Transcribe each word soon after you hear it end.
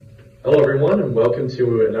Hello, everyone, and welcome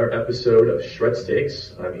to another episode of Shred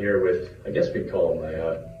Steaks. I'm here with, I guess we call him my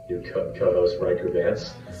new co-host, Ryker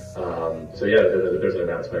Vance. There's an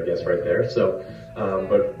announcement, I guess, right there.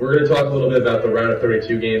 But we're going to talk a little bit about the round of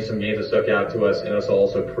 32 games, some games that stuck out to us, and us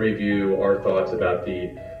also preview our thoughts about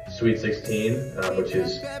the Sweet 16, which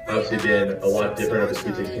has obviously been a lot different of the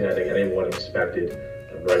Sweet 16 I think anyone expected.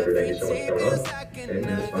 Ryker, thank you so much for coming on. Hey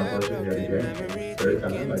man, it's my pleasure to be here. Third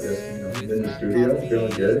time, I guess, in the studio,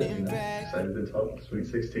 feeling good, excited to talk Sweet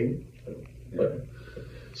 16. Yeah.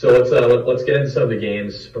 So let's get into some of the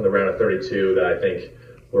games from the round of 32 that I think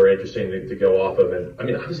were interesting to go off of. And I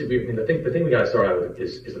mean, obviously, the thing we got to start out with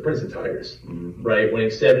is the Princeton Tigers, right? Winning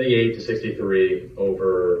 78-63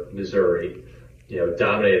 over Missouri.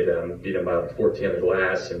 Dominated them, beat them by 14 on the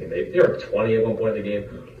glass. I mean, they were up 20 at one point in the game.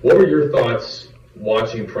 What were your thoughts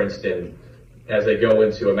watching Princeton as they go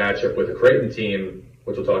into a matchup with a Creighton team,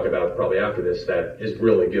 which we'll talk about probably after this, that is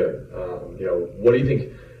really good? What do you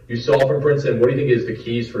think you saw from Princeton? What do you think is the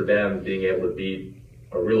keys for them being able to beat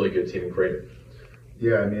a really good team in Creighton?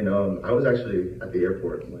 Yeah, I mean, I was actually at the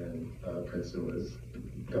airport when Princeton was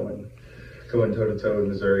going toe-to-toe with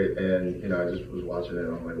Missouri, and I just was watching it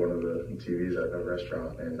on like one of the TVs at a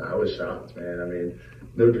restaurant, and I was shocked, man. I mean,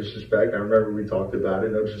 no disrespect. I remember we talked about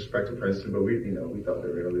it. No disrespect to Princeton, but we thought they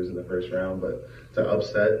were going to lose in the first round. But to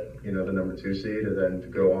upset, the number 2 seed, and then to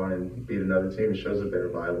go on and beat another team, it shows that they're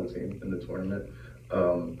a viable team in the tournament.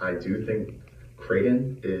 I do think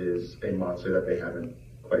Creighton is a monster that they haven't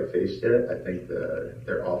quite faced yet. I think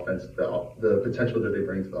their offense, the potential that they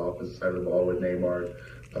bring to the offensive side of the ball with Nembhard.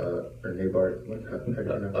 Nembhard.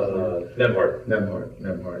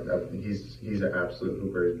 He's an absolute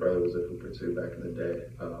hooper. His brother was a hooper too back in the day.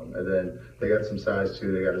 And then they got some size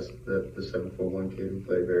too. They got the 7'1" kid who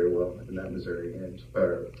played very well in that Missouri game,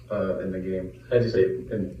 in the game. NC State.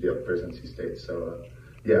 First NC State. So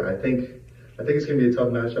I think it's going to be a tough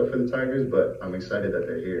matchup for the Tigers, but I'm excited that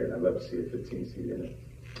they're here, and I'd love to see a 15 seed in it.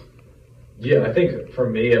 Yeah, I think for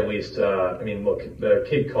me at least, look, the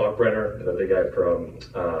kid Kalkbrenner, the guy from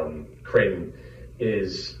Creighton,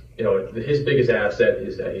 is, his biggest asset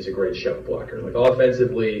is that he's a great shot blocker. Like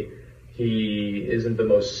offensively, he isn't the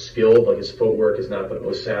most skilled, like his footwork is not the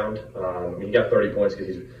most sound. He got 30 points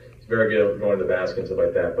because he's very good at going to the basket and stuff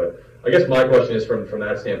like that. But I guess my question is from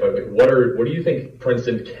that standpoint, like what do you think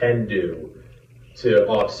Princeton can do to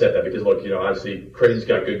offset that? Because look, obviously Creighton's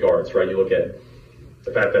got good guards, right? You look at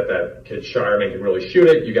the fact that kid Shireman can really shoot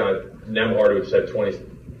it. You got Nembhard, who had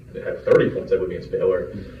 30 points, I believe, against Baylor,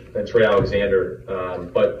 and Trey Alexander.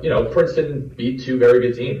 But Princeton beat 2 very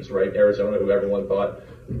good teams, right? Arizona, who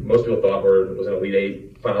most people thought was an Elite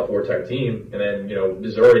 8, Final Four type team, and then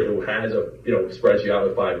Missouri, who has spreads you out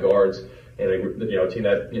with 5 guards, and a team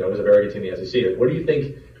that was a very good team in the SEC. Like, what do you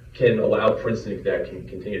think can allow Princeton that can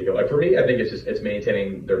continue to go? Like for me, I think it's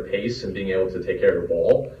maintaining their pace and being able to take care of the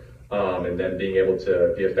ball. And then being able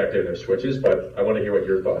to be effective in their switches. But I want to hear what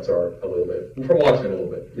your thoughts are a little bit from watching them a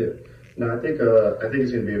little bit. Yeah. No, I think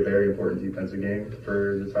it's going to be a very important defensive game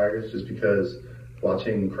for the Tigers, just because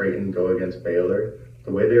watching Creighton go against Baylor,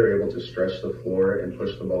 the way they were able to stretch the floor and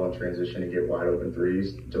push the ball in transition and get wide open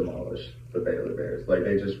threes, demolish the Baylor Bears. Like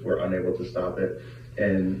they just were unable to stop it.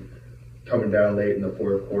 And coming down late in the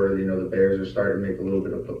fourth quarter, the Bears are starting to make a little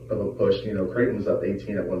bit of a push. Creighton was up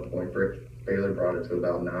 18 at one point. Baylor brought it to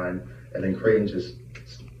about 9, and then Creighton just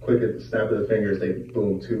quick at the snap of the fingers, they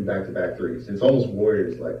boom 2 back-to-back threes. It's almost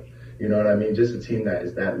Warriors like, you know what I mean? Just a team that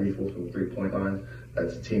is that lethal from the 3-point line.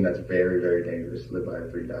 That's a team that's very, very dangerous. Live by a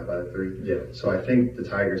 3, die by a 3. Yeah. So I think the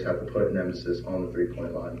Tigers have to put an emphasis on the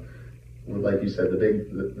 3-point line. Like you said, the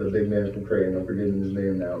big man from Creighton, I'm forgetting his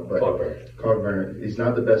name now, but Kalkbrenner, he's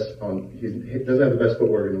not the best he doesn't have the best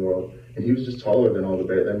footwork in the world, and he was just taller than all the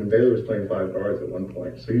Baylor. I mean, Baylor was playing 5 guards at one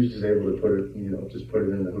point, so he was just able to put it in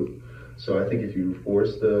the hoop. So I think if you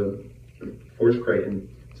force Creighton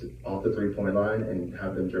off the 3-point line and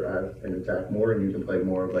have them drive and attack more, and you can play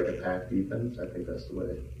more of like a pack defense, I think that's the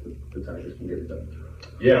way the Tigers can get it done.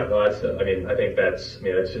 Yeah, no, I think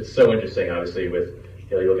it's so interesting, obviously, with.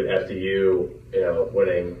 You look at FDU,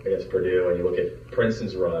 winning against Purdue, and you look at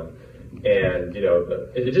Princeton's run, and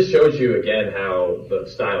it just shows you again how the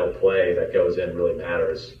style of play that goes in really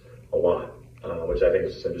matters a lot, which I think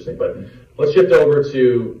is just interesting. But let's shift over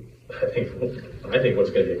to I think what's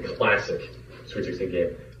going to be a classic Sweet 16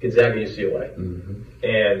 game, Gonzaga UCLA.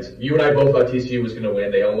 And you and I both thought TCU was going to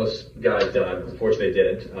win. They almost got it done. Unfortunately, they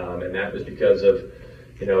didn't, and that was because of.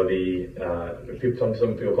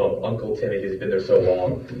 Some people call him Uncle Timmy because he's been there so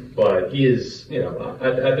long, but he is,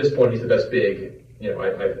 at this point, he's the best big.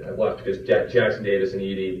 I left because Jackson Davis and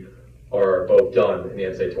Edey are both done in the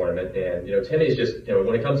NCAA tournament. And, Timmy's just,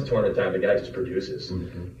 when it comes to tournament time, the guy just produces.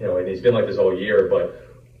 And he's been like this all year. But,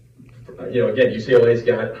 again, UCLA's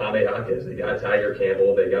got Jaime Jaquez. They got Tiger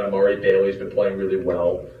Campbell. They got Amari Bailey, who's been playing really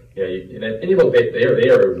well. They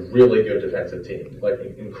are a really good defensive team, like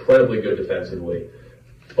incredibly good defensively.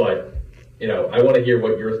 But, I want to hear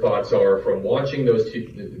what your thoughts are from watching those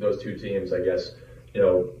two teams, I guess. If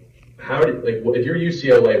you're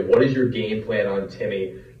UCLA, what is your game plan on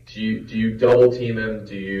Timmy? Do you double team him?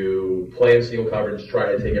 Do you play in single coverage,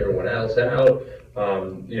 try to take everyone else out?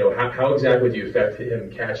 How exactly do you affect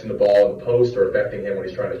him catching the ball in the post or affecting him when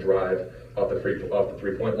he's trying to drive off the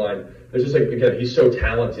 3-point line? There's just again, he's so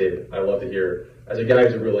talented. I love to hear as a guy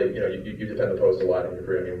who's a really, you defend the post a lot in your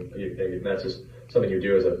career. I mean, that's just something you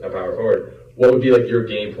do as a power forward. What would be like your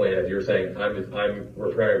game plan if you're saying we're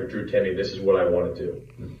preparing for Drew Timme? This is what I want to do.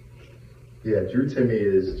 Yeah, Drew Timme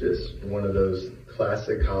is just one of those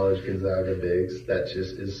classic college Gonzaga bigs that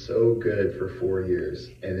just is so good for 4 years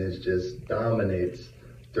and is just dominates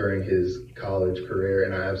during his college career,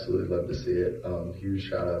 and I absolutely love to see it. Huge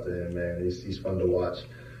shout out to him, man. He's fun to watch.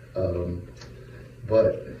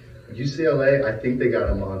 But UCLA, I think they got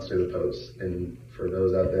a monster the post, and for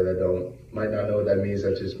those out there that might not know what that means,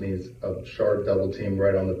 that just means a sharp double team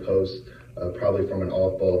right on the post, probably from an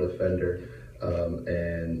off-ball defender.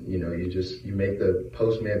 And you make the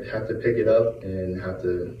post man have to pick it up and have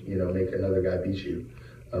to make another guy beat you.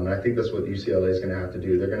 And I think that's what UCLA is going to have to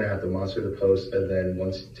do. They're going to have to monster the post, and then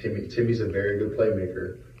once Timmy's a very good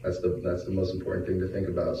playmaker. That's the most important thing to think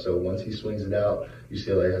about. So once he swings it out,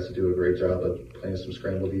 UCLA has to do a great job of playing some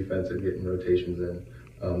scramble defense and getting rotations in.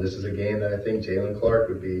 This is a game that I think Jalen Clark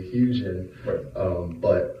would be huge in. Right.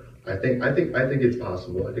 But I think it's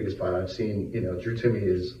possible. I think it's fine. I've seen Drew Timme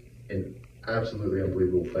is an absolutely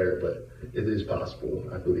unbelievable player, but it is possible,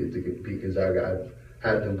 I believe, to beat Gonzaga.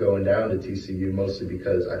 I've had them going down to TCU mostly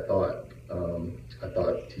because I thought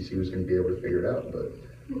TCU was going to be able to figure it out, but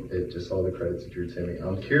it just all the credit to Drew Timme.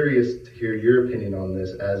 I'm curious to hear your opinion on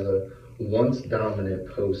this as a once dominant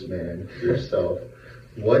postman yourself.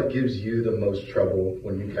 What gives you the most trouble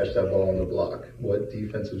when you catch that ball on the block? What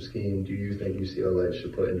defensive scheme do you think UCLA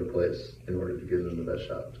should put into place in order to give them the best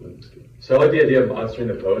shot to win this game? So I like the idea of monstering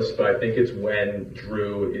the post, but I think it's when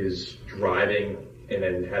Drew is driving and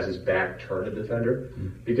then has his back turned to the defender,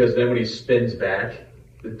 because then when he spins back,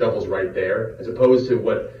 the double's right there, as opposed to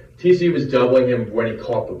what TC was doubling him when he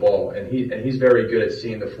caught the ball, and he's very good at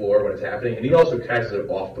seeing the floor when it's happening, and he also catches it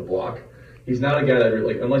off the block. He's not a guy that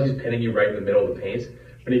really, unless he's pinning you right in the middle of the paint,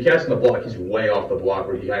 when he catches the block, he's way off the block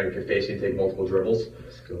where he kind of can face you and take multiple dribbles.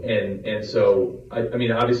 Cool. And so, I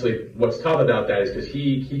mean, obviously, what's tough about that is because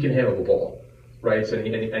he can handle the ball, right? So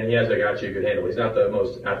he has actually a good handle. He's not the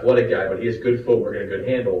most athletic guy, but he has good footwork and a good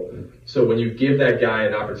handle. So when you give that guy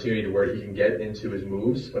an opportunity to where he can get into his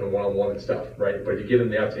moves in a one-on-one and stuff, right? But you give him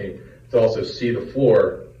the opportunity to also see the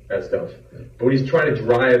floor, that stuff. But when he's trying to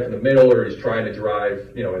drive in the middle or he's trying to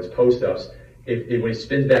drive, his post-ups, when he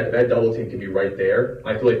spins back, that double team can be right there.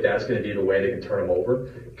 I feel like that's going to be the way they can turn him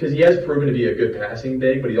over. Because he has proven to be a good passing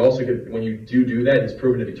big, but he also could, when you do that, he's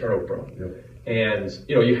proven to be turnover prone. Yep. And,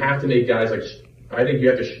 you have to make guys like, I think you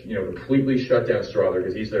have to, completely shut down Strother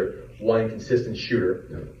because he's their one consistent shooter.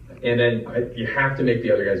 Yep. And then you have to make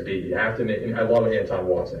the other guys beat. You have to make, I love Anton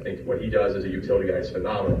Watson. I think what he does as a utility guy is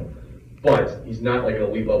phenomenal. But he's not like an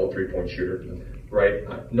elite level 3-point shooter. Right?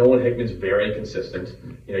 Nolan Hickman's very inconsistent.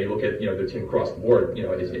 You look at, their team across the board,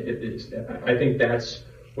 I think that's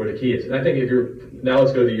where the key is. And I think now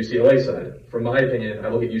let's go to the UCLA side. From my opinion, I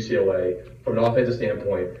look at UCLA from an offensive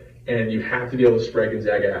standpoint, and you have to be able to spread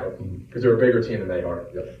Gonzaga out because they're a bigger team than they are.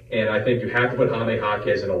 Yep. And I think you have to put Jaime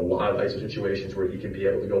Jaquez in a lot of ISO situations where he can be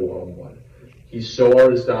able to go one-on-one. He's so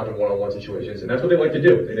hard to stop in one-on-one situations, and that's what they like to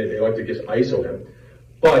do. They like to just ISO him.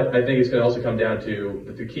 But I think it's going to also come down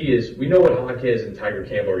to, the key is, we know what Jaquez and Tiger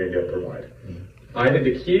Campbell are going to be able to provide. I think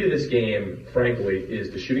the key to this game, frankly,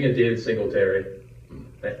 is the shooting of David Singleton,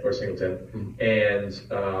 and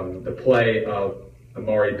the play of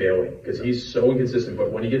Amari Bailey, because he's so inconsistent.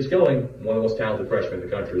 But when he gets going, one of the most talented freshmen in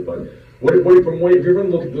the country. But if you're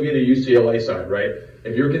going to look at the UCLA side, right?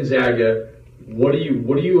 If you're Gonzaga, what do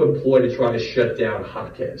you employ to try to shut down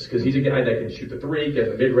Jaquez? Because he's a guy that can shoot the three, get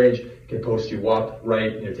in the mid-range, can post you up,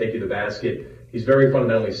 right? Take you to the basket. He's very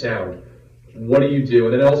fundamentally sound. What do you do?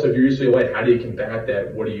 And then also, if you're UCLA, how do you combat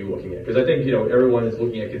that? What are you looking at? Because I think, everyone is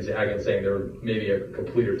looking at Gonzaga and saying they're maybe a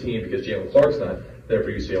completer team because Jalen Clark's not there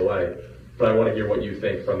for UCLA. But I want to hear what you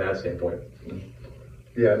think from that standpoint.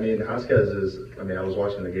 Yeah, I mean, Jaquez I was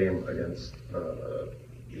watching the game against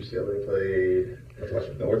UCLA played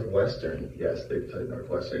Northwestern. Yes, they played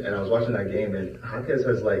Northwestern. And I was watching that game, and Jaquez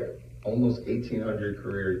has almost 1,800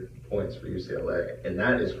 career points for UCLA, and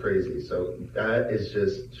that is crazy. So that is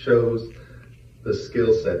just shows the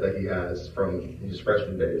skill set that he has from his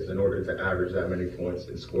freshman days in order to average that many points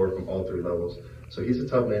and score from all three levels. So he's a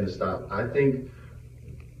tough man to stop. I think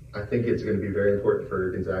it's going to be very important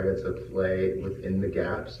for Gonzaga to play within the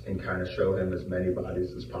gaps and kind of show him as many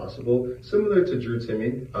bodies as possible, similar to Drew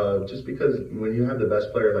Timme, just because when you have the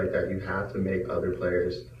best player like that, you have to make other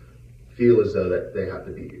players feel as though that they have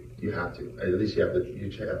to beat you. You have to. At least you have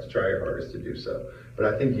to try your hardest to do so.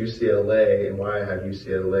 But I think UCLA, and why I have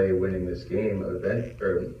UCLA winning this game in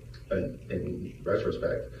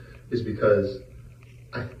retrospect, is because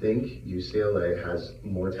I think UCLA has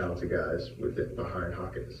more talented guys behind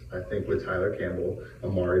Hawkins. I think with Tyler Campbell,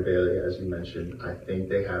 Amari Bailey, as you mentioned, I think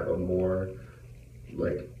they have a more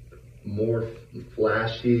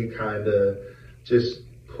flashy kind of just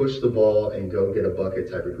push the ball and go get a bucket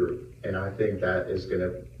type of group. And I think that is going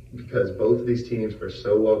to, because both of these teams are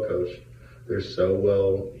so well coached, they have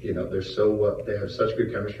such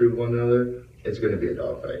good chemistry with one another, it's going to be a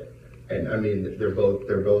dogfight. And I mean, they're both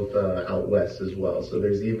out west as well. So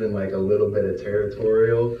there's even like a little bit of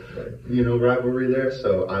territorial, rivalry there.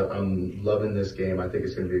 So I'm loving this game. I think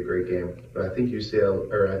it's going to be a great game. But I think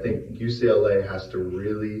UCLA has to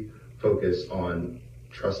really focus on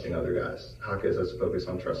trusting other guys. Hawkins has to focus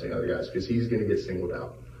on trusting other guys because he's going to get singled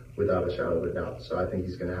out without a shadow of a doubt. So I think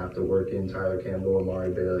he's going to have to work in Tyler Campbell,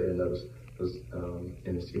 Amari Bailey, and those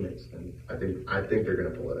in his teammates, and I think they're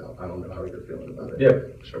going to pull it out. I don't know how you're feeling about it. Yeah,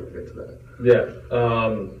 I'm sure we'll get to that. Yeah,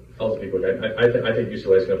 I'll speak with that. I think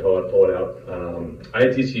UCLA is going to pull it out. I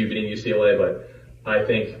had TCU beating UCLA, but I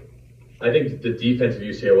think the defense of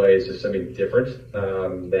UCLA is just something different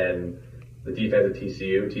than the defense of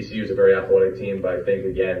TCU. TCU is a very athletic team, but I think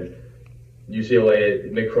again, UCLA,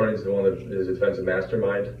 Mick Cronin's the one that is a defensive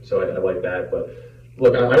mastermind, so I like that, but.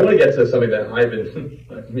 Look, I want to get to something that I've been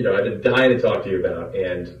dying to talk to you about,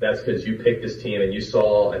 and that's because you picked this team and you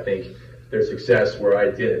saw, I think, their success where I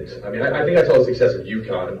didn't. I mean, I think I saw the success of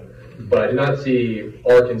UConn, but I did not see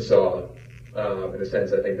Arkansas in the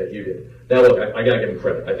sense I think that you did. Now, look, I got to give them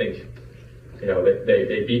credit. I think,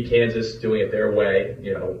 they beat Kansas doing it their way.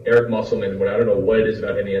 Eric Musselman, I don't know what it is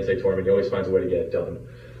about him in the NCAA tournament, he always finds a way to get it done.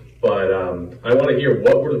 But I want to hear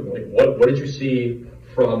what did you see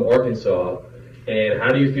from Arkansas? And how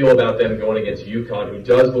do you feel about them going against UConn, who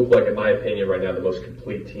does look like, in my opinion, right now the most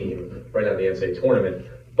complete team right now in the NCAA tournament?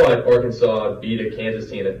 But Arkansas beat a Kansas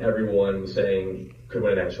team that everyone was saying could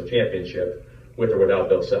win a national championship with or without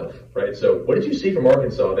Bill Self, right? So what did you see from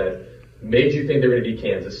Arkansas that made you think they were going to beat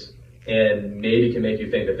Kansas and maybe can make you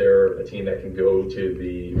think that they're a team that can go to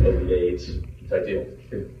the Elite Eight type deal?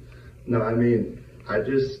 No, I mean, I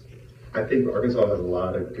think Arkansas has a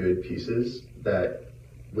lot of good pieces that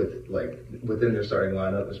within their starting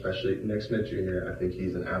lineup, especially Nick Smith Jr., I think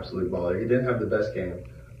he's an absolute baller. He didn't have the best game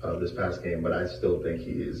of this past game, but I still think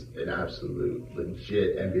he is an absolute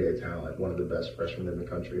legit NBA talent, one of the best freshmen in the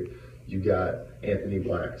country. You got Anthony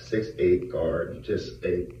Black, 6'8" guard, just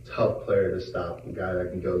a tough player to stop, a guy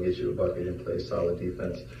that can go get you a bucket and play solid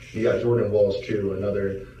defense. You got Jordan Walsh too,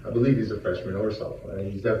 I believe he's a freshman or a sophomore, and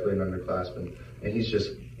he's definitely an underclassman, and he's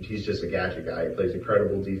just a gadget guy. He plays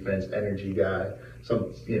incredible defense, energy guy.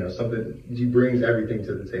 Something he brings everything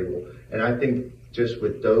to the table. And I think just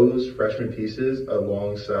with those freshman pieces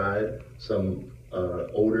alongside some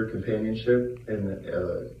older companionship and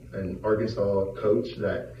an Arkansas coach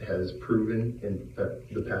that has proven in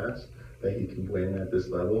the past that he can win at this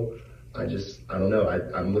level, I don't know.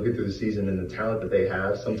 I'm looking through the season and the talent that they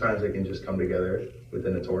have. Sometimes they can just come together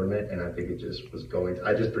within a tournament, and I think it just was going to.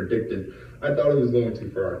 I thought it was going to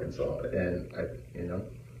for Arkansas, and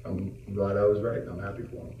I'm glad I was right. I'm happy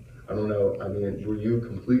for them. I don't know. I mean, were you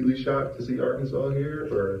completely shocked to see Arkansas here,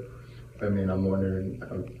 or? I mean, I'm wondering.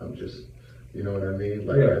 I'm just, you know what I mean?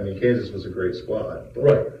 I mean, Kansas was a great squad, but,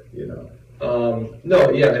 right? No,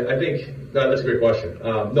 yeah. I think that's a great question.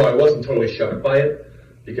 No, I wasn't totally shocked by it.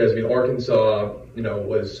 Because, Arkansas,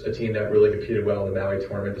 was a team that really competed well in the Maui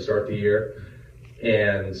tournament to start the year.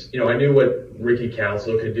 And, I knew what Ricky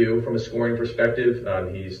Council could do from a scoring perspective.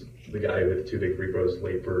 He's the guy with the 2 big free throws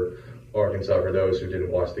late for Arkansas, for those who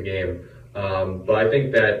didn't watch the game. But I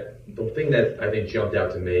think that the thing that I think jumped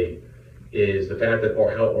out to me is the fact that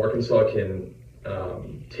how Arkansas can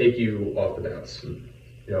take you off the bounce.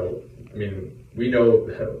 We know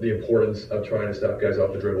the importance of trying to stop guys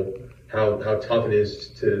off the dribble. How tough it is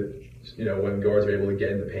to, when guards are able to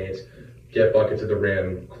get in the paint, get buckets at the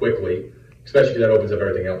rim quickly, especially because that opens up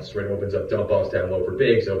everything else, right? It opens up dump offs down low for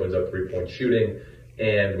bigs, it opens up three-point shooting,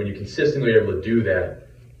 and when you consistently are able to do that,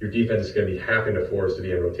 your defense is going to be having to force to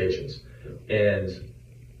be in rotations. And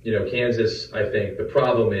Kansas, I think the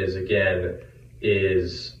problem is, again,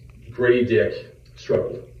 is Grady Dick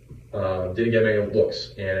struggled. Didn't get many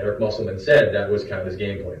looks. And Eric Musselman said that was kind of his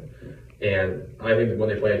game plan. And I think that when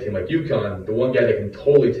they play a team like UConn, the one guy they can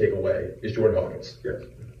totally take away is Jordan Hawkins. Yes.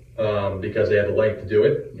 Because they have the length to do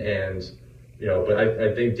it. And, but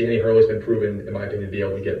I think Danny Hurley's been proven, in my opinion, to be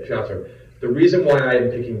able to get shots from him. The reason why I'm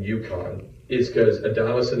picking UConn is because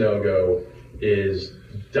Adama Sanogo is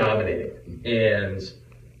dominating. And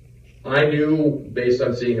I knew, based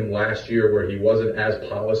on seeing him last year, where he wasn't as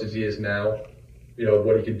polished as he is now,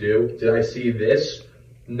 what he could do. Did I see this?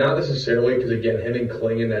 Not necessarily, because again, him and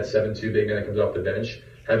Klingon, that 7'2" big man that comes off the bench,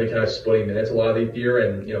 have been kind of splitting minutes a lot of the year,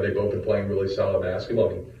 and they've both been playing really solid basketball.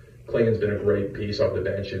 I mean, Klingon's been a great piece off the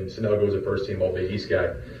bench, and Sanogo was a first-team All-Big East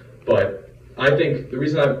guy. But I think the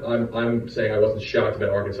reason I'm saying I wasn't shocked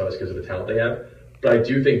about Arkansas is because of the talent they have. But I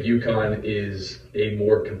do think UConn is a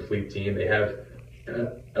more complete team. They have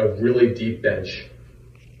a really deep bench,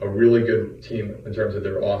 a really good team in terms of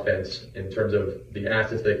their offense, in terms of the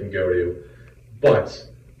assets they can go to. But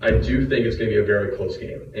I do think it's going to be a very close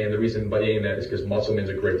game. And the reason being that is because Musselman's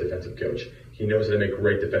a great defensive coach. He knows how to make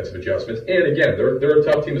great defensive adjustments. And again, they're a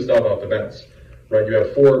tough team to stop off the bench, right? You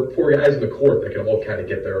have four guys in the court that can all kind of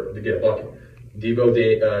get a bucket. Debo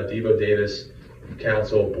Davis,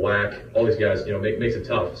 Council, Black, all these guys, makes it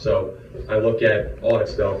tough. So I look at all that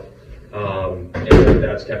stuff, and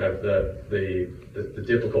that's kind of the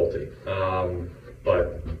difficulty.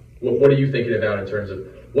 But what are you thinking about in terms of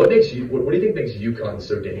what do you think makes UConn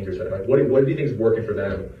so dangerous right now? What do you think is working for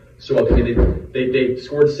them so well? They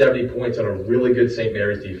scored 70 points on a really good St.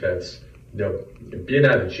 Mary's defense, being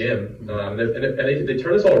out of the gym, and they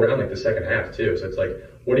turn this all around like the second half too. So it's like,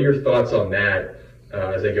 what are your thoughts on that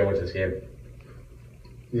as they go into this game?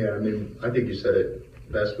 Yeah, I mean, I think you said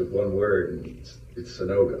it best with one word, and it's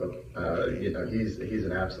Sanogo. He's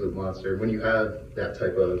an absolute monster. When you have that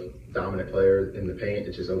type of dominant player in the paint,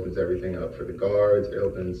 it just opens everything up for the guards. It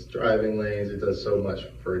opens driving lanes. It does so much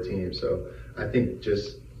for a team. So I think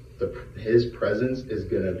just his presence is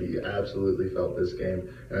going to be absolutely felt this game.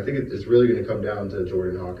 And I think it's really going to come down to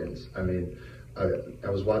Jordan Hawkins. I mean, I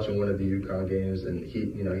was watching one of the UConn games, and he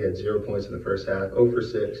had 0 points in the first half, 0 for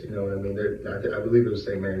 6. I mean, I believe it was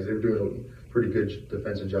St. Mary's. They were doing a pretty good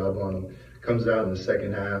defensive job on him. Comes out in the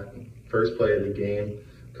second half, first play of the game,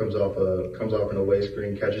 comes off an away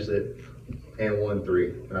screen, catches it, and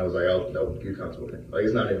 1-3. And I was like, oh no, UConn's winning. Like,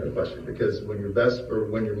 it's not even a question, because when your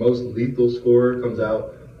most lethal scorer comes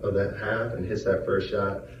out of that half and hits that first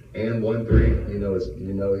shot and 1-3, he's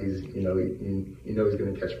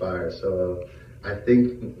going to catch fire. So I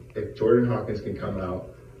think if Jordan Hawkins can come out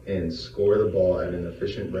and score the ball at an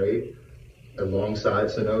efficient rate alongside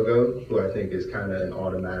Sanogo, who I think is kind of an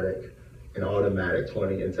automatic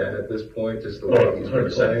 20 and 10 at this point, just the way he's been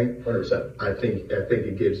playing. 100%. I think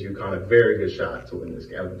it gives UConn a very good shot to win this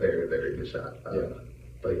game. A very, very good shot.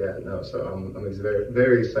 But yeah, no. So I'm very,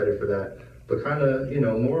 very excited for that. But kind of,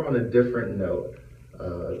 more on a different note.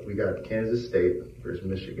 We got Kansas State versus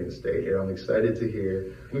Michigan State here. I'm excited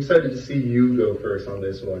to see you go first on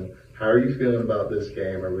this one. How are you feeling about this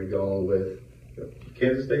game? Are we going with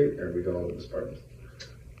Kansas State or are we going with the Spartans?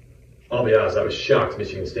 I'll be honest, I was shocked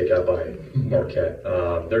Michigan State got by Marquette.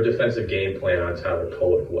 Their defensive game plan on Tyler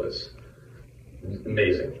Kolek was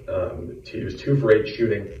amazing. He was 2 for 8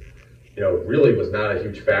 shooting. Really was not a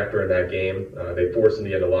huge factor in that game. They forced him to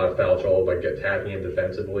get a lot of foul trouble by attacking him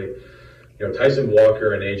defensively. Tyson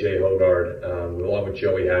Walker and A.J. Hogard, along with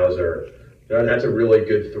Joey Hauser, that's a really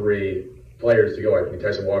good 3 players to go. I think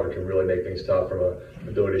Tyson Walker can really make things tough from an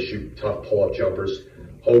ability to shoot tough pull-up jumpers.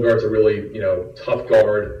 Hogard's a really, tough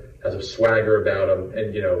guard, has a swagger about him.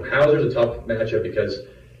 And, Hauser's a tough matchup because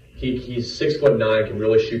he's 6'9", can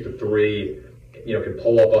really shoot the 3, can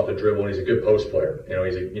pull up off the dribble, and he's a good post player.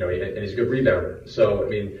 He's a good rebounder. So, I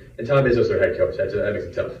mean, and Tom Izzo's their head coach. That makes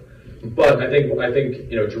it tough. But I think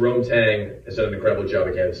Jerome Tang has done an incredible job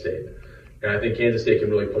at Kansas State. And I think Kansas State can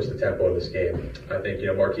really push the tempo in this game. I think,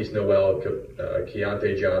 Marquise Noel,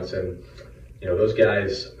 Keontae Johnson, those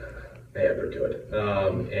guys, man, they're good.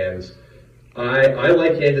 And I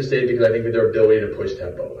like Kansas State because I think that their ability to push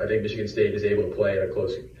tempo. I think Michigan State is able to play in a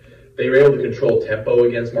close. They were able to control tempo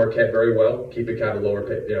against Marquette very well, keep it kind of lower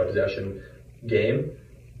possession game.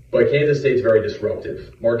 But Kansas State's very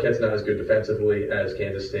disruptive. Marquette's not as good defensively as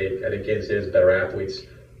Kansas State. I think Kansas State has better athletes.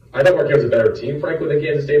 I thought Marquette was a better team, frankly, than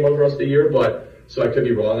Kansas State was the rest of the year. So I could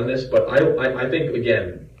be wrong on this. But I think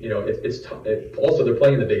again, it's tough. Also, they're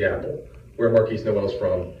playing in the Big Apple, where Marquise Noel's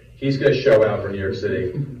from. He's going to show out for New York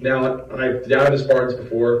City. Now, I've doubted the Spartans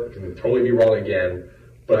before. I can totally be wrong again.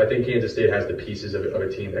 But I think Kansas State has the pieces of a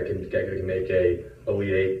team that can make a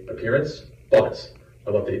Elite Eight appearance. But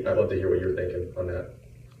I'd love to hear what you're thinking on that.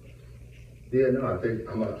 Yeah, no, I think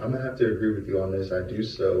I'm gonna have to agree with you on this. I do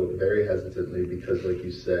so very hesitantly because, like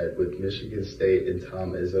you said, with Michigan State and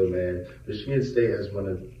Tom Izzo, man, Michigan State has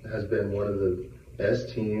been one of the best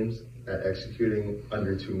teams at executing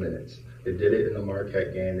under 2 minutes. They did it in the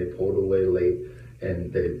Marquette game. They pulled away late,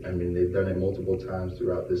 and they've done it multiple times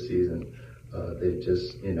throughout this season. They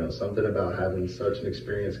just, something about having such an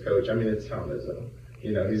experienced coach. I mean, it's Tom Izzo.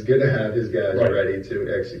 He's going to have his guys ready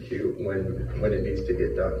to execute when it needs to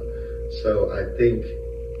get done. So I think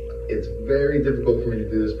it's very difficult for me to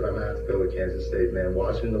do this, but I'm going to have to go with Kansas State, man.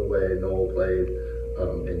 Watching the way Noel played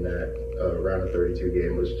in that round of 32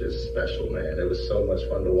 game was just special, man. It was so much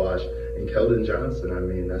fun to watch. And Keldon Johnson, I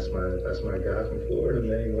mean, that's my guy from Florida,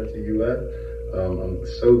 man. He went to UF. I'm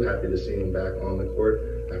so happy to see him back on the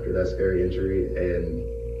court after that scary injury, and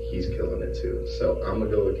he's killing it too. So I'm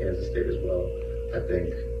gonna go with Kansas State as well. I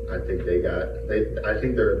think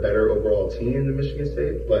they're a better overall team than Michigan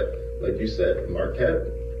State, but like you said, Marquette,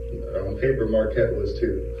 on paper, Marquette was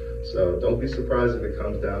too. So don't be surprised if it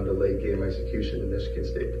comes down to late game execution and Michigan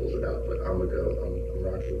State pulls it out. But I'm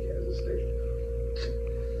rocking with Kansas State.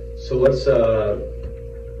 So let's.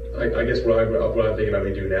 I guess what I'm thinking about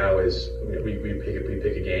we do now is we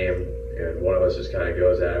pick a game and one of us just kind of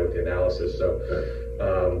goes at it with the analysis. So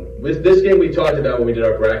with this game we talked about when we did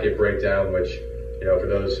our bracket breakdown, which for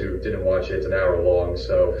those who didn't watch it, it's an hour long,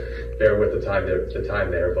 so bear with the time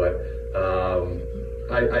there. But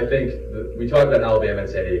I think we talked about Alabama and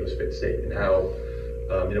San Diego State and how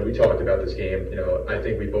we talked about this game. I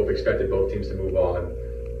think we both expected both teams to move on,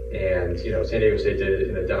 and San Diego State did it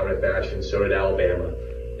in a dominant fashion. So did Alabama.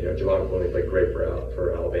 Javon Quinley played great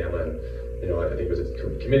for Alabama, and I think it was a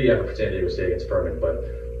committee effort for San Diego State against Furman. But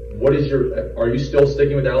are you still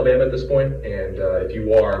sticking with Alabama at this point? And if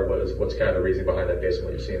you are, what's kind of the reason behind that based on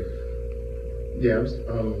what you've seen? Yeah,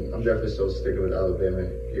 I'm definitely still sticking with Alabama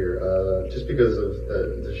here, just because of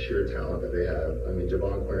the sheer talent that they have. I mean,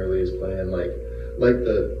 Javon Quinley is playing like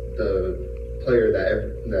the player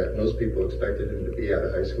that most people expected him to be out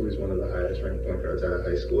of high school. He's one of the highest ranked point guards out of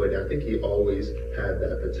high school, and I think he always had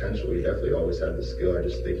that potential. He definitely always had the skill. I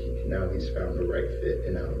just think now he's found the right fit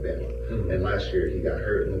in Alabama. Mm-hmm. And last year he got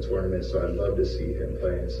hurt in the tournament, so I'd love to see him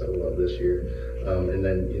playing so well this year. And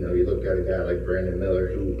then you look at a guy like Brandon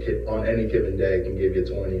Miller who on any given day can give you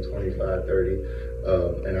 20, 25, 30.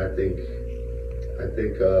 And I think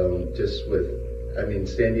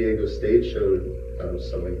San Diego State showed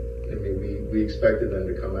something. I mean, we expected them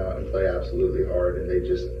to come out and play absolutely hard, and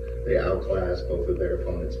they outclassed both of their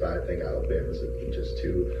opponents. But I think Alabama's just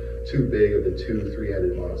too big of a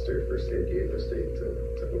three-headed monster for San Diego State to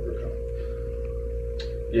overcome.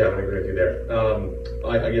 Yeah, I'm gonna agree with you there.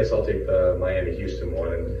 I guess I'll take the Miami-Houston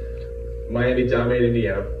one. And Miami dominated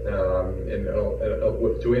Indiana,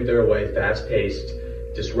 doing it their way, fast-paced,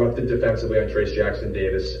 disrupted defensively on Trace Jackson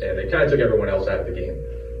Davis, and they kind of took everyone else out of the game.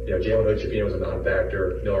 Jalen Hood-Schifino was a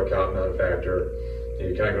non-factor, Miller Kopp non-factor.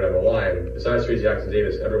 You kind of go down the line. Besides Trace Jackson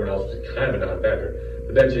Davis, everyone else was kind of a non-factor.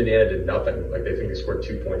 The bench in Indiana did nothing. They think they scored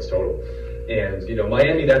 2 points total. And,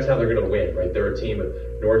 Miami, that's how they're going to win, right? They're a team with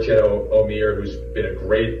Norchet Omir, who's been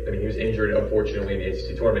he was injured, unfortunately, in the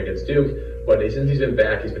ACC tournament against Duke. But since he's been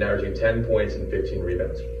back, he's been averaging 10 points and 15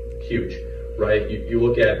 rebounds. Huge, right? You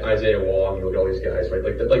look at Isaiah Wong, you look at all these guys, right?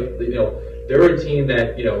 They're a team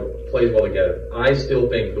that, plays well together. I still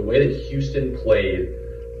think the way that Houston played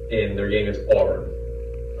in their game against Auburn,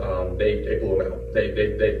 they blew them out.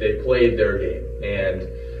 They played their game. And,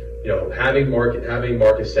 having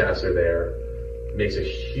Marcus Sasser there makes a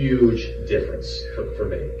huge difference for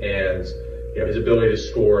me. And, his ability to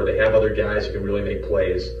score, they have other guys who can really make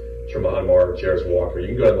plays. Tremont Mark, Jarris Walker, you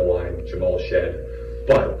can go down the line, Jamal Shed.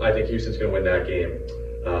 But I think Houston's going to win that game.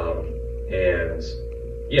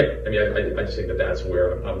 I just think that's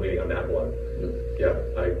where I'm leaning on that one. Yeah,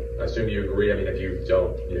 I assume you agree. If you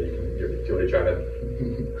don't, you can feel free to chime in.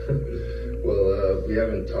 Well, we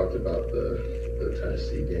haven't talked about the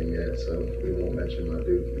Tennessee game yet, so we won't mention my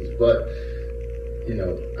Dukies. But I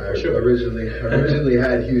originally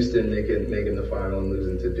had Houston making the final and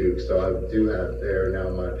losing to Duke, so I do have now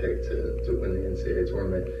my pick to win the NCAA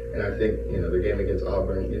tournament. And I think the game against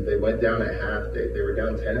Auburn, they went down at half. They were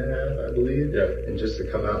down 10 at half, I believe. Yeah. And just to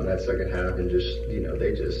come out in that second half and just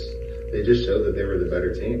they just showed that they were the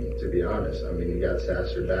better team. To be honest, you got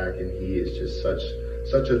Sasser back, and he is just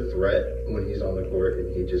such a threat when he's on the court,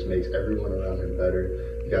 and he just makes everyone around him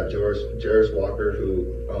better. You got Jarris Walker, who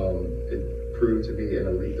proved to be an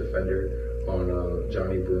elite defender on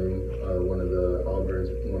Johnny Broom, one of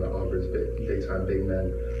Auburn's big time big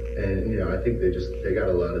men. And I think they got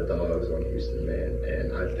a lot of dogs on Houston, man.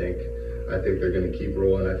 And I think they're going to keep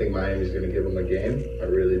rolling. I think Miami's going to give them a game. I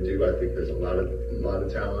really do. I think there's a lot of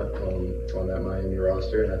talent on that Miami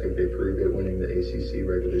roster, and I think they proved it winning the ACC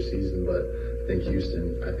regular season. But I got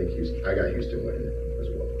Houston winning it as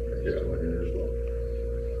well.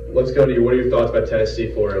 Let's go to you. What are your thoughts about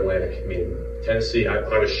Tennessee, Florida Atlantic? I mean, Tennessee, I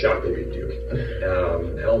was shocked they beat Duke.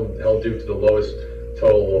 Held Duke to the lowest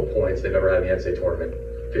total of points they've ever had in the NCAA tournament,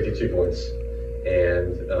 52 points.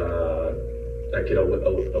 And that kid,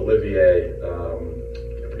 Olivier,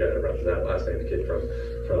 I forgot about that last name, the kid from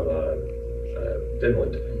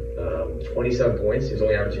Finland, 27 points. He was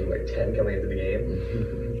only averaging like 10 coming into the game.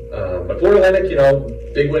 But Florida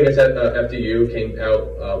Atlantic, big win against FDU, came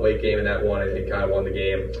out late game in that one and kind of won the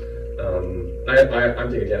game. I'm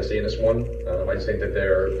taking Tennessee in this one. I just think that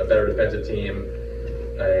they're a better defensive team,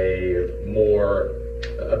 a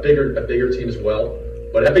bigger team as well.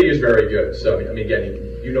 But FAU is very good. So I mean, again,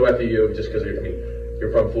 FAU just because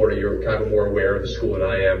you're from Florida, you're kind of more aware of the school than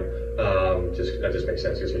I am. That just makes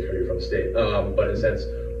sense because you're from the state. But in a sense,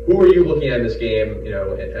 who are you looking at in this game,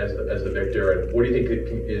 as the victor, and what do you think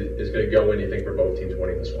is going to go in, you think, for both teams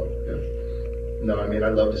winning this one? Yeah. No, I mean,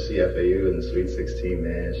 I'd love to see FAU in the Sweet 16,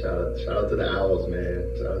 man. Shout out to the Owls, man.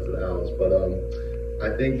 Shout out to the Owls. But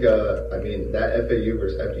I think, that FAU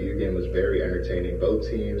versus FDU game was very entertaining. Both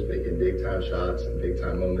teams making big-time shots and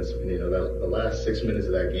big-time moments. The last 6 minutes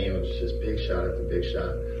of that game was just big shot after big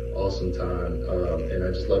shot. Awesome time. And I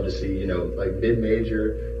just love to see, like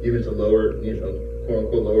mid-major, even to lower,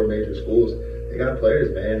 quote-unquote lower major schools, they got players,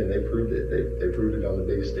 man, and they proved it. They proved it on the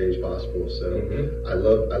biggest stage possible. So I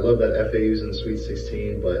love that FAU's in the Sweet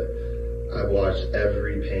 16, but I've watched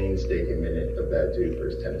every painstaking minute of that Duke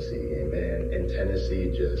versus Tennessee game, man. And Tennessee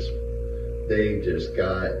they just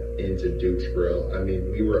got into Duke's grill. I mean,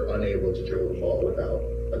 we were unable to dribble the ball without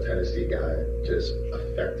a Tennessee guy just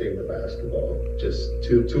affecting the basketball, just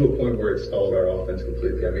to a point where it stalled our offense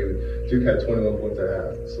completely. I mean, Duke had 21 points at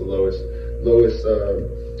half. It's the lowest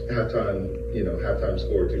halftime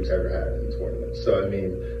score Duke's ever had in the tournament. So I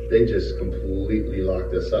mean, they just completely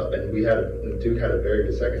locked us up, and Duke had a very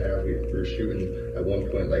good second half. We were shooting at one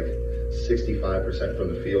point like 65%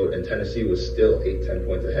 from the field, and Tennessee was still 8-10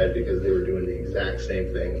 points ahead because they were doing the exact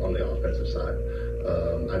same thing on the offensive side.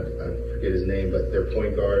 I forget his name, but their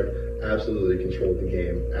point guard absolutely controlled the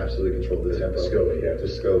game, absolutely controlled the tempo.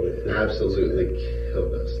 Descovy absolutely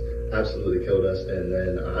killed us. Absolutely killed us, and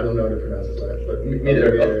then I don't know how to pronounce his last, but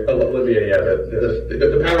Olivier,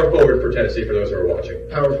 the power forward for Tennessee, for those who are watching.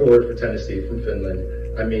 Power forward for Tennessee from Finland.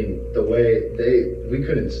 I mean, the way we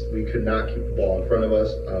could not keep the ball in front of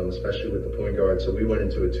us, especially with the point guard. So we went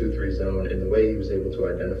into a 2-3 zone, and the way he was able to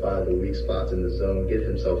identify the weak spots in the zone, get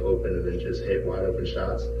himself open, and then just hit wide open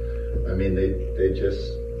shots. I mean, they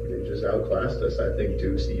just outclassed us. I think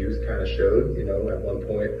Duke's youth kind of showed, at one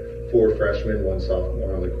point. 4 freshmen, 1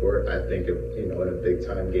 sophomore on the court. I think, in a big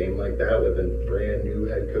time game like that with a brand new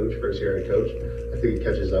head coach, first year head coach, I think it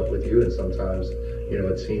catches up with you. And sometimes,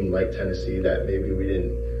 a team like Tennessee that maybe we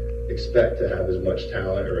didn't expect to have as much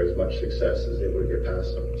talent or as much success as able to get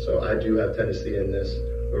past them. So I do have Tennessee in this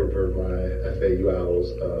over my FAU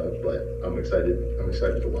Owls, but I'm excited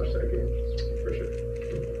to watch that game for sure.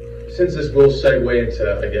 Since this will segue into,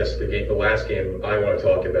 I guess, the last game I want to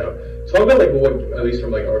talk about. Talk about what, at least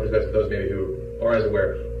from our perspective, those maybe who aren't as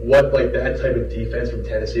aware, what that type of defense from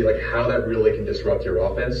Tennessee, how that really can disrupt your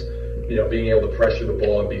offense. Being able to pressure the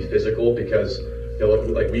ball and be physical, because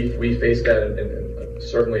we faced that, and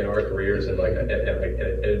certainly in our careers, and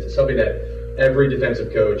it's something that every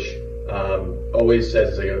defensive coach always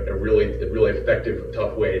says is a really effective,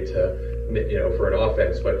 tough way to. For an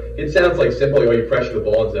offense, but it sounds simple, you pressure the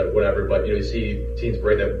ball and whatever, but you see teams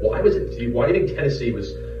break that. Why do you think Tennessee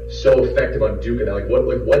was so effective on Duke? And what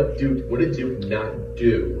did Duke not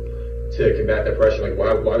do to combat that pressure?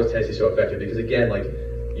 Why was Tennessee so effective? Because again,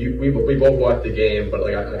 we both watched the game, but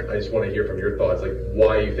I just want to hear from your thoughts,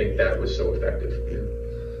 why you think that was so effective. Yeah.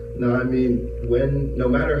 No, I mean, no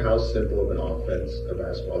matter how simple of an offense a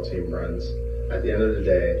basketball team runs, at the end of the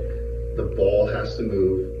day, the ball has to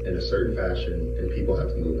move in a certain fashion, and people have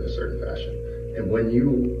to move in a certain fashion. And when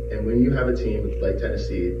you have a team like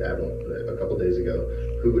Tennessee that a couple days ago,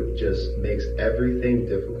 who just makes everything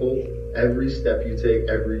difficult, every step you take,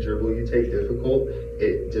 every dribble you take difficult,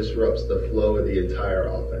 it disrupts the flow of the entire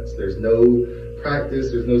offense. There's no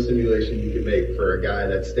practice, there's no simulation you can make for a guy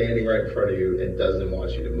that's standing right in front of you and doesn't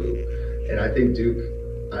want you to move. And I think Duke,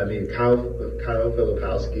 Kyle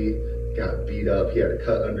Filipowski got beat up. He had a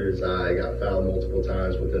cut under his eye, got fouled multiple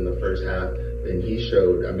times within the first half. And he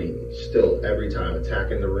showed, I mean, still every time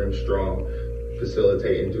attacking the rim strong,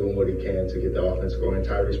 facilitating, doing what he can to get the offense going.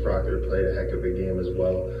 Tyrese Proctor played a heck of a game as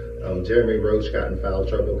well. Jeremy Roach got in foul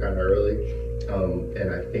trouble kind of early.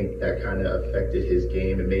 And I think that kind of affected his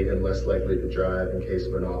game and made him less likely to drive in case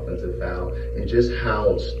of an offensive foul. And just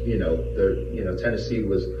how, Tennessee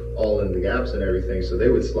was all in the gaps and everything, so they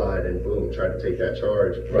would slide and boom, try to take that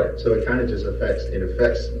charge. Right. So it kind of just affects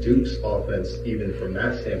Duke's offense even from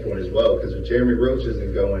that standpoint as well, because if Jeremy Roach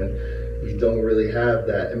isn't going, we don't really have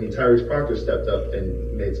that. I mean, Tyrese Proctor stepped up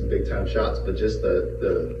and made some big time shots, but just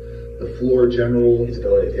the floor general, his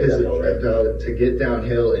ability to get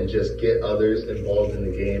downhill and just get others involved in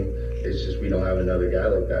the game. It's just we don't have another guy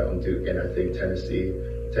like that on Duke, and I think Tennessee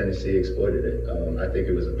exploited it. I think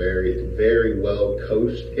it was a very, very well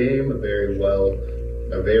coached game, a great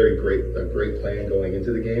plan going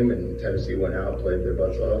into the game, and Tennessee went out, played their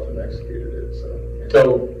butts off, and executed it.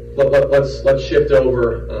 So let's shift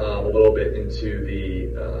over a little bit into the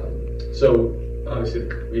so. Obviously,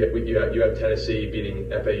 you have Tennessee beating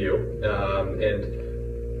FAU,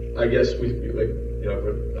 and I guess I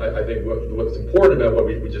think what's important about what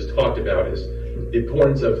we just talked about is the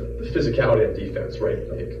importance of the physicality on defense, right?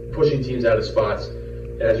 Like pushing teams out of spots,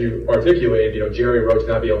 as you articulated. Jerry Roach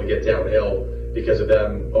not being able to get downhill because of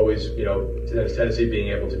them always, Tennessee being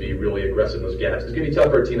able to be really aggressive in those gaps. It's going to be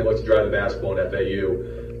tough for a team that likes to drive the basketball in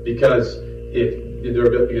FAU because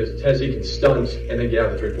Tennessee can stunt and then get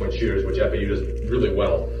out the three-point shooters, which FAU does really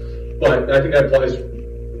well. But I think that applies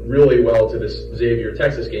really well to this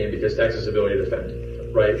Xavier-Texas game because Texas' ability to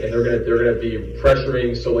defend, right? And they're gonna be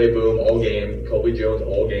pressuring Soleil Boom all game, Colby Jones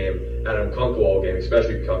all game, Adam Kunkel all game,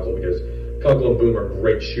 especially Kunkel because Kunkel and Boom are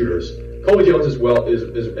great shooters. Colby Jones as well is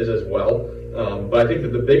as well. But I think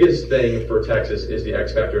that the biggest thing for Texas is the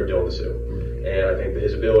X factor of Dylan Disu, and I think that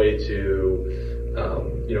his ability to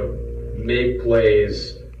make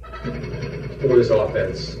plays for this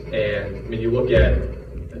offense. And I mean, you look at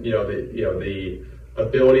the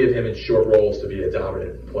ability of him in short rolls to be a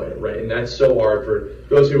dominant player, right? And that's so hard for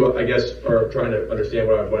those who I guess are trying to understand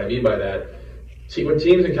what I mean by that. See, what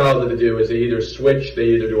teams in college like to do is they either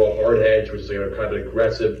do a hard hedge, which is kind of an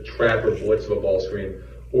aggressive trap or blitz of a ball screen,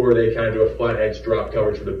 or they kind of do a flat hedge drop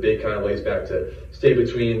coverage where the big kind of lays back to stay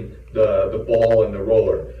between the ball and the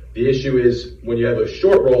roller. The issue is when you have those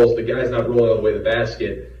short rolls, the guy's not rolling all the way to the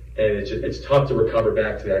basket, and it's tough to recover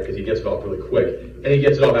back to that because he gets it off really quick. And he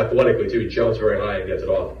gets it off athletically, too. He jumps very high and gets it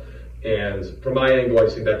off. And from my angle, I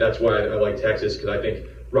just think that's why I like Texas, because I think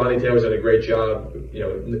Ronnie Taylor's done a great job.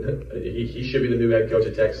 He should be the new head coach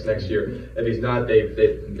at Texas next year. If he's not, they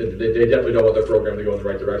definitely don't want their program to go in the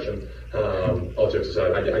right direction. All jokes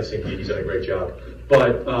aside, I just think he's done a great job.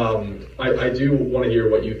 But I do want to hear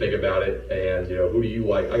what you think about it, and who do you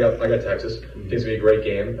like? I got Texas. I think it's gonna be a great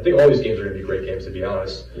game. I think all these games are gonna be great games, to be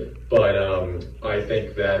honest. But I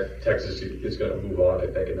think that Texas is gonna move on. I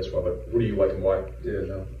think in this one. But who do you like and why? Yeah,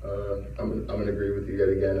 no, I'm gonna agree with you yet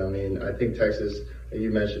again. I mean, I think Texas. You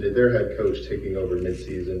mentioned it. Their head coach taking over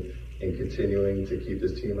midseason and continuing to keep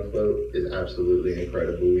this team afloat is absolutely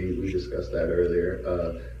incredible. We discussed that earlier.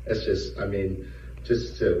 It's just,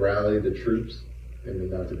 just to rally the troops. I mean,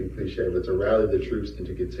 not to be cliche, but to rally the troops and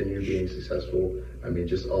to continue being successful.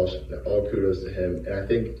 Just all kudos to him. And I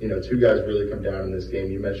think, two guys really come down in this game.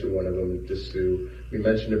 You mentioned one of them, Disu. We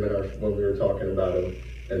mentioned him when we were talking about him,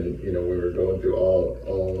 and we were going through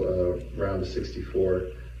all round of 64.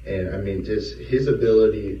 And just his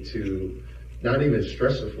ability to not even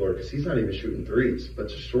stretch the floor, because he's not even shooting threes, but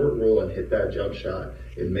to short roll and hit that jump shot,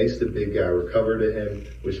 it makes the big guy recover to him,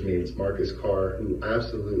 which means Marcus Carr, who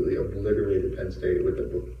absolutely obliterated Penn State with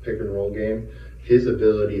the pick and roll game, his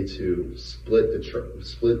ability to split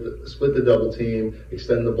the double team,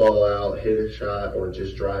 extend the ball out, hit a shot, or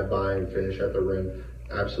just drive by and finish at the rim,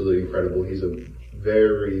 absolutely incredible. He's a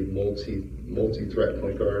very multi-threat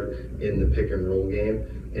point guard in the pick and roll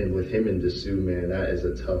game. And with him and Disu, man, that is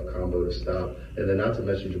a tough combo to stop. And then not to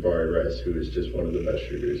mention Jabari Rice, who is just one of the best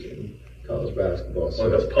shooters in college basketball. So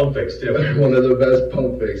one of those pump fakes too. One of the best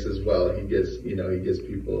pump fakes as well. He gets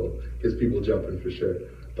people jumping for sure.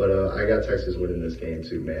 But I got Texas winning this game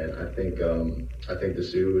too, man. I think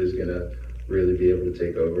Disu is gonna really be able to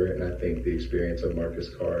take over, and I think the experience of Marcus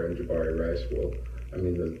Carr and Jabari Rice will.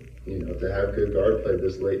 To have good guard play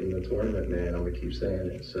this late in the tournament, man, I'm gonna keep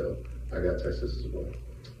saying it. So I got Texas as well.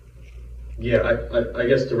 Yeah, I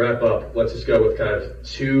guess to wrap up, let's just go with kind of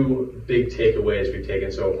two big takeaways we've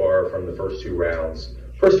taken so far from the first two rounds.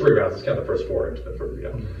 First three rounds, let's count the first four.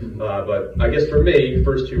 But I guess for me,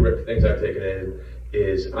 first two things I've taken in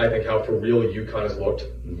is I think how for real UConn has looked,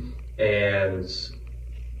 and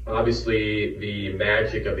obviously the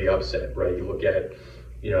magic of the upset, right? You look at,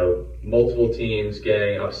 multiple teams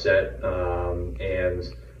getting upset, and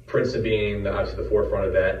Princeton being obviously the forefront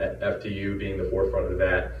of that, FDU being the forefront of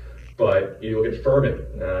that. But you look at Furman,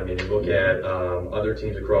 you look at other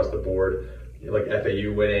teams across the board, like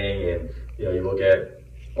FAU winning, and you look at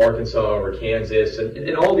Arkansas or Kansas,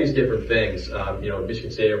 and all these different things.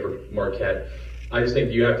 Michigan State over Marquette. I just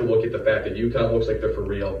think you have to look at the fact that UConn looks like they're for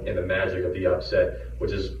real in the magic of the upset,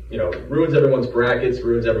 which is, ruins everyone's brackets,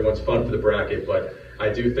 ruins everyone's fun for the bracket. But I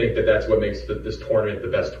do think that that's what makes this tournament the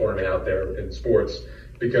best tournament out there in sports,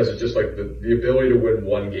 because it's just like the ability to win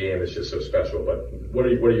one game is just so special. But what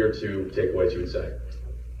are your two takeaways, you would say?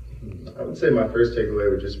 I would say my first takeaway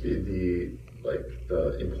would just be the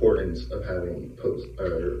importance of having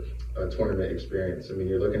a tournament experience. I mean,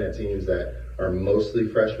 you're looking at teams that are mostly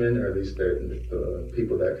freshmen, or at least the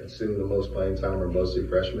people that consume the most playing time are mostly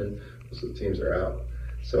freshmen. Most of the teams are out.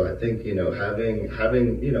 So I think, having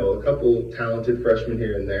a couple talented freshmen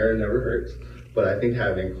here and there never hurts. But I think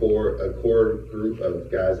having a core group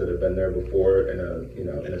of guys that have been there before, in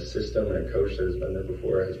a system and a coach that has been there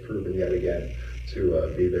before, has proven yet again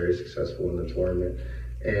to be very successful in the tournament.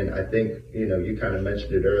 And I think, you kind of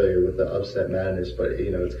mentioned it earlier with the upset madness, but,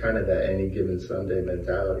 it's kind of that any given Sunday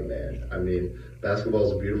mentality, man. I mean, basketball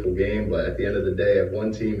is a beautiful game, but at the end of the day, if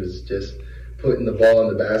one team is just putting the ball in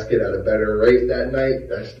the basket at a better rate that night,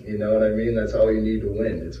 that's, what I mean? That's all you need to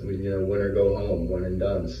win. It's, win or go home, one and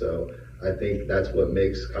done. So I think that's what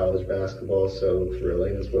makes college basketball so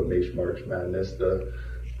thrilling. It's what makes March Madness the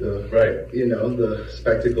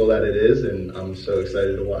spectacle that it is. And I'm so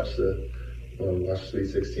excited to watch Sweet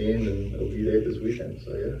 16 and Elite 8 this weekend.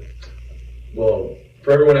 So yeah. Well,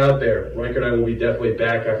 for everyone out there, Ryker and I will be definitely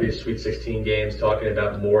back after these Sweet 16 games, talking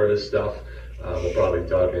about more of this stuff. We'll probably be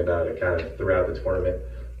talking about it kind of throughout the tournament.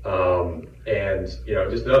 And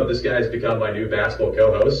just know this guy's become my new basketball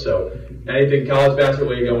co-host. So anything college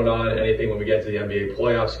basketball league going on, anything when we get to the NBA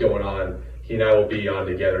playoffs going on, he and I will be on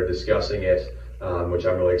together discussing it, which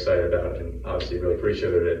I'm really excited about, and obviously really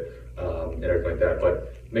appreciated it, and everything like that.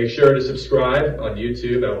 But make sure to subscribe on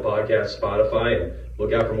YouTube, Apple Podcasts, Spotify, and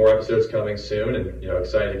look out for more episodes coming soon. And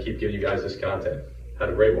excited to keep giving you guys this content. Have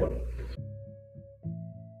a great one.